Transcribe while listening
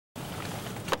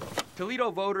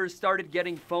Toledo voters started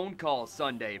getting phone calls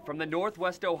Sunday from the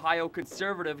Northwest Ohio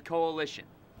Conservative Coalition.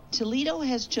 Toledo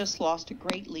has just lost a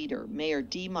great leader, Mayor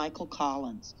D. Michael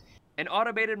Collins. An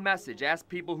automated message asked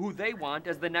people who they want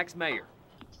as the next mayor.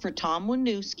 For Tom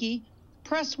Winooski,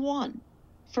 press 1.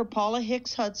 For Paula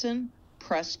Hicks Hudson,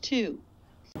 press 2.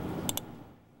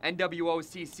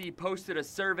 NWO-TV posted a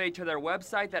survey to their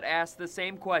website that asked the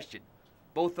same question.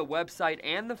 Both the website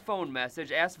and the phone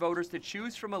message asked voters to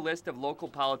choose from a list of local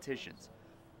politicians.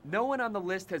 No one on the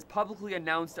list has publicly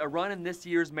announced a run in this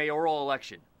year's mayoral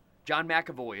election. John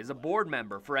McAvoy is a board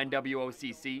member for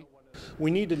NWO-TV. We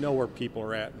need to know where people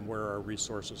are at and where our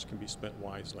resources can be spent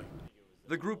wisely.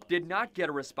 The group did not get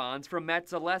a response from Matt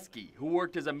Zaleski, who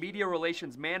worked as a media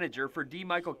relations manager for D.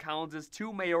 Michael Collins'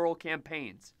 2 mayoral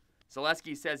campaigns.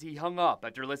 Zaleski says he hung up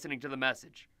after listening to the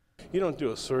message. You don't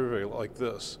do a survey like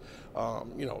this,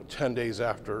 10 days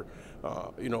after,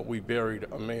 we buried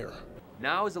a mayor.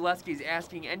 Now Zaleski's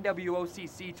asking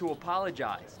NWO-TV to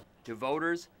apologize to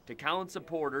voters, to Collins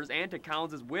supporters, and to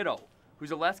Collins' widow, who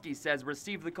Zaleski says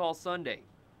received the call Sunday.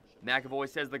 McAvoy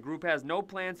says the group has no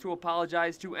plans to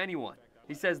apologize to anyone.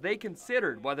 He says they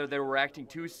considered whether they were acting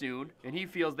too soon, and he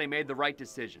feels they made the right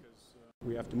decision.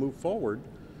 We have to move forward,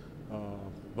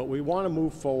 but we want to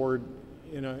move forward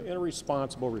in a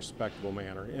responsible, respectable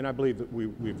manner, and I believe that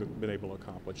we've been able to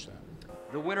accomplish that.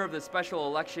 The winner of the special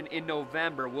election in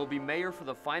November will be mayor for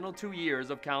the final 2 years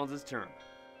of Collins' term.